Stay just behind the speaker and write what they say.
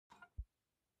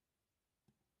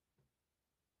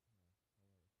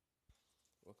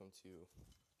welcome to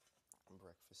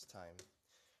breakfast time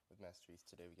with Master Heath.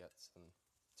 Today we got some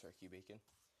turkey bacon,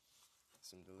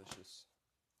 some delicious,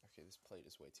 okay, this plate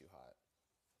is way too hot.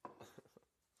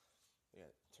 We got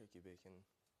turkey bacon,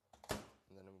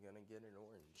 and then I'm gonna get an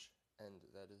orange, and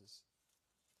that is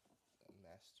a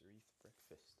Master Heath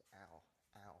breakfast. Ow,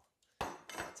 ow,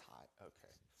 that's hot,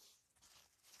 okay.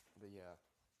 But yeah,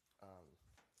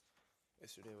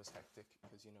 yesterday was hectic,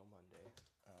 because Monday,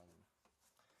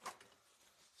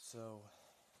 so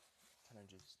kind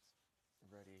of just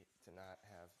ready to not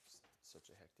have such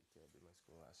a hectic day. I did my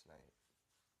school last night,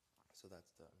 so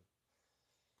that's done.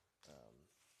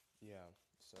 Yeah,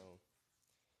 so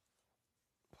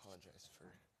apologize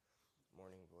for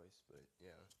morning voice, but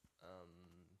yeah,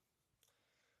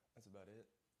 that's about it.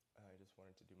 I just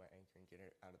wanted to do my anchor and get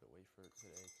it out of the way for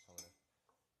today, because I want to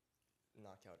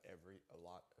knock out a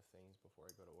lot of things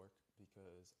before I go to work,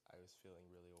 because I was feeling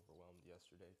really overwhelmed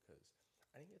yesterday because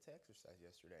I didn't get to exercise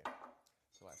yesterday.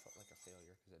 So I felt like a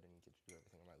failure because I didn't get to do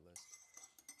everything on my list.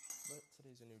 But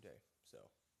today's a new day, so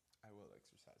I will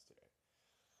exercise today.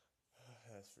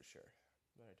 That's for sure.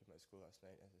 But I did my school last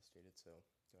night, as I stated, so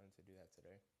going to do that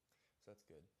today. So that's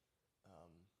good.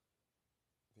 But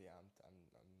yeah, I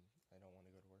don't want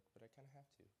to go to work, but I kind of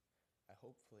have to.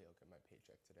 Hopefully I'll get my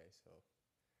paycheck today, so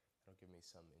that'll give me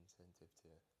some incentive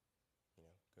to,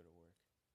 go to work.